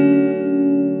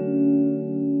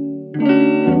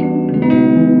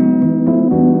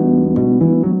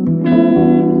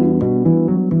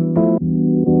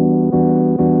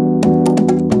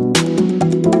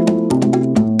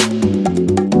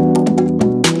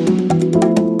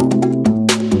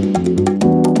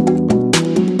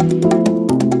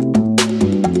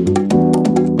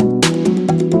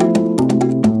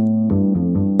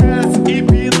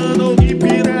 Ipiranga,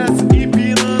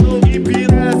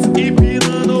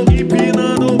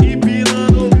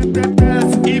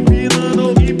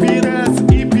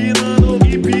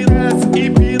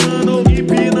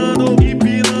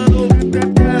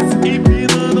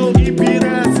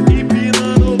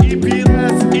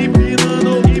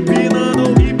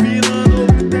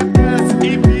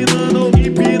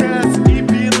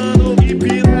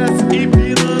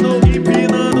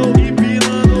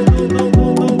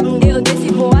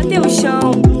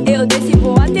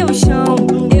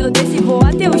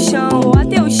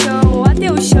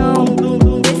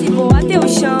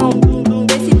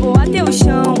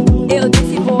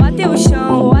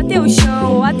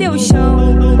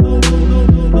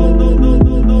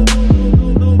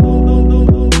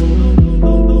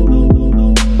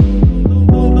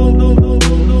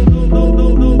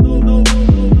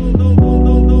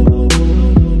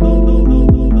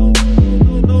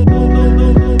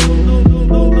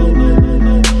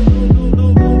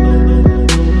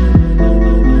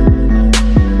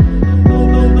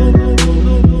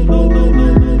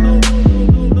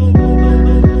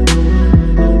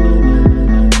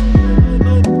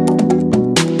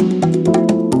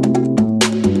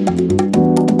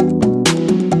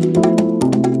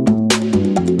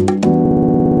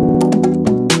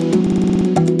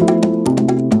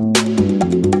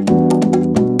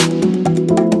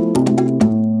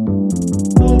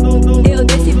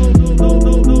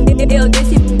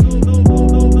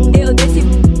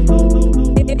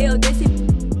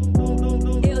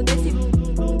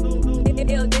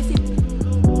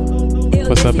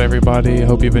 everybody? I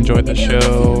hope you've enjoyed the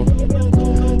show.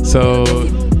 So,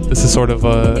 this is sort of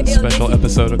a special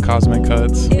episode of Cosmic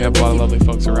Cuts. We have a lot of lovely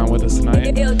folks around with us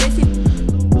tonight.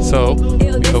 So,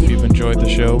 we hope you've enjoyed the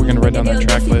show. We're going to write down that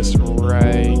track list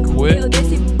right quick.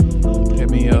 Hit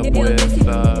me up with,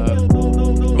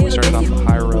 we started off with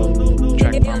Hyro,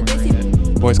 track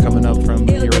Pomegranate. Voice coming up from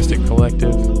Heuristic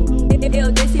Collective.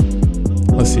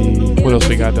 Let's see, what else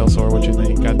we got, Del Sor? What you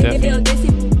think? Got Defi?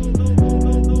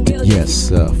 Yes,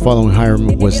 following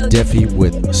Hiram was Defi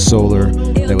with Solar,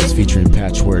 that was featuring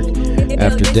Patchwork.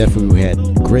 After Defi, we had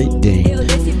Great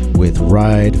Dane with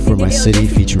Ride for My City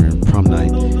featuring Prom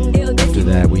Night. After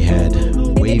that, we had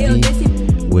Wavy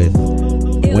with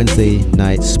Wednesday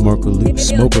Night Smokerlude.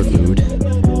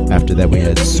 After that, we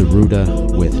had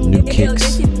Saruda with New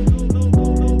Kicks.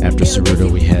 After Saruda,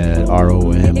 we had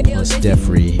ROM plus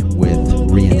Defree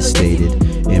with Reinstated.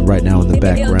 And right now in the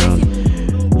background,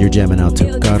 you're jamming out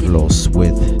to Carlos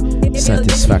with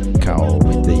Satisfacao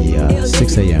with the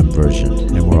 6 a.m. version,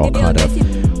 and we're all caught up.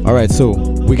 All right, so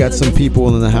we got some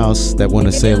people in the house that want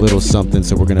to say a little something,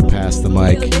 so we're going to pass the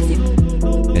mic,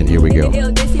 and here we go.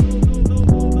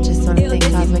 Just want to thank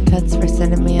Cosmic Cuts for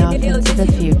sending me off into the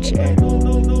future.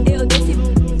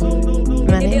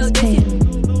 My name's Pam.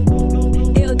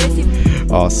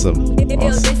 Awesome.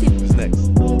 Who's next?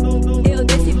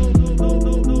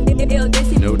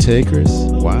 No takers?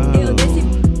 Wow.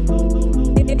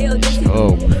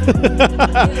 Oh.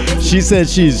 She said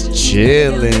she's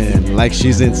chilling, like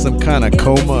she's in some kind of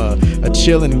coma, a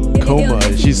chilling coma.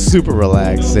 She's super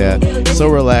relaxed, yeah. So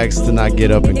relaxed to not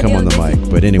get up and come on the mic.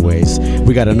 But anyways,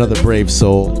 we got another brave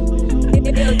soul.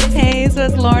 Hey, so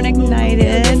it's Lauren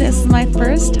Ignited. This is my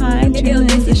first time tuning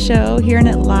into the show, hearing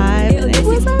it live, and it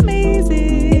was amazing.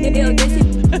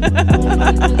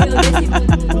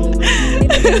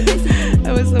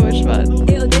 That was so much fun.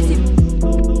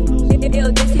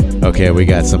 Okay, we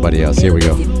got somebody else. Here we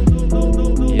go.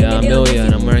 Yeah, Amelia,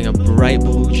 and I'm wearing a bright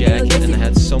blue jacket, and I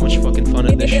had so much fucking fun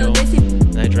at this show.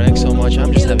 And I drank so much.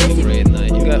 I'm just having a great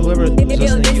night. You guys, whoever is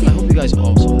listening, I hope you guys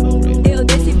also have a great night.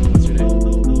 What's your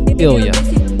name? Ilya.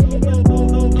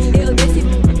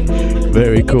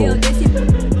 Very cool.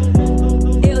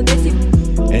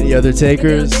 Any other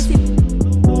takers?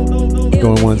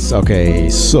 Going once? Okay,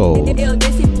 so.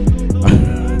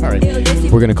 All right,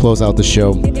 we're going to close out the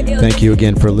show. Thank you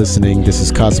again for listening. This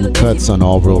is Cosmic Cuts on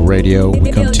All Real Radio.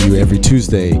 We come to you every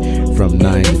Tuesday from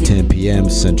 9 to 10 p.m.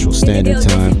 Central Standard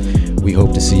Time. We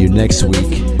hope to see you next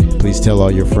week. Please tell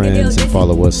all your friends and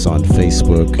follow us on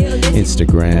Facebook,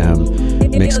 Instagram,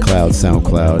 Mixcloud,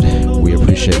 SoundCloud. We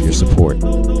appreciate your support.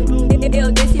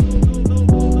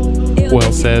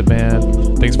 Well said, man.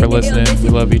 Thanks for listening. We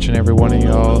love each and every one of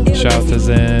y'all. Shout out to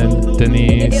Zen,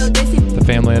 Denise, the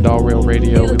family at All Real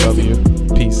Radio. We love you.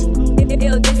 Peace.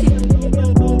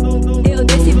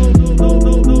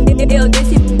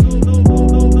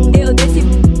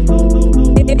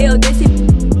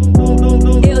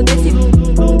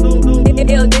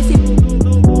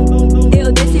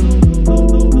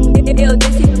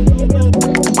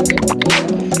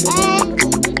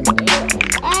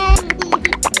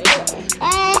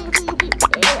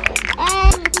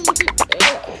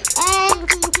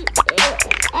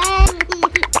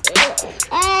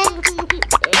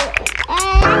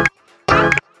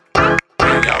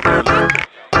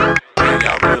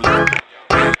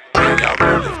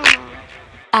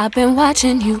 I've been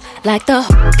watching you like the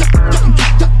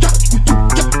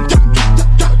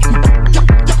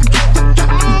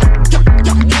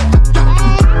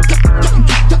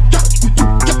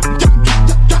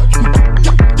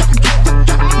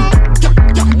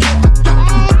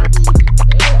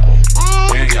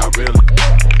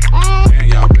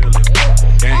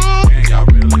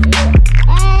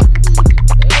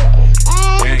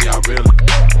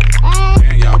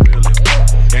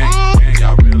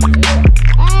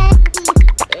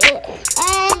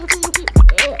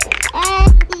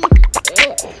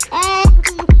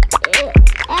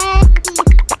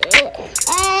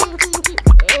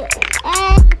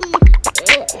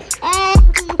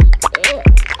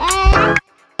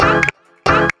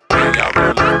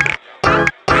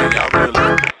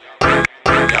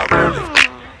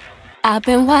I've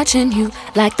been watching you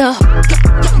like the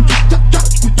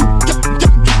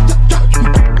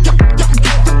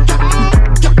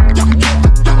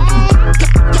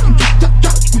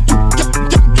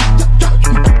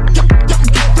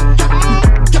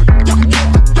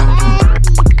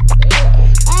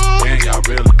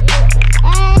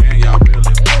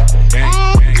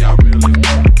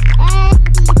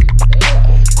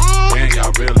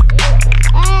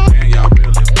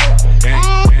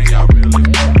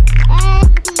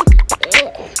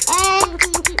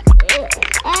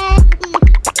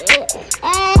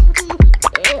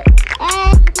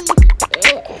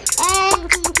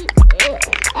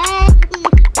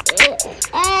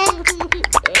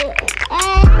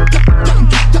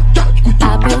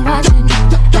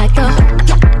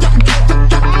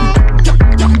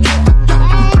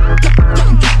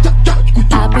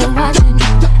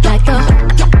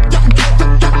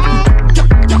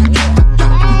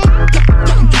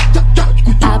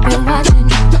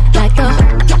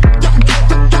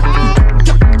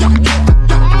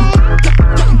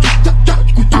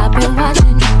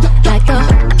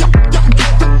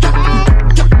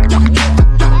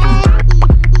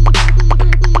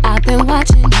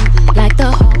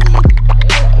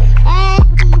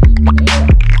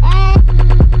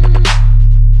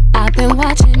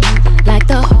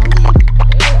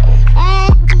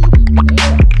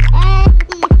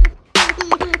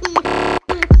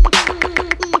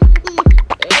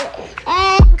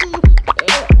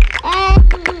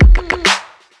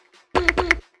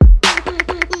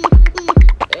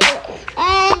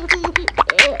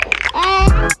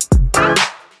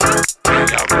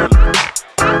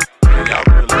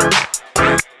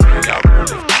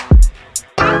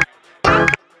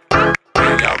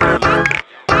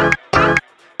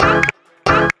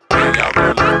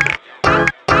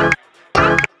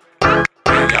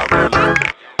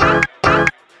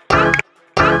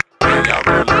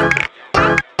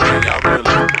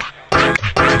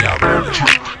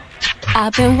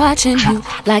I've been watching you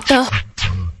like the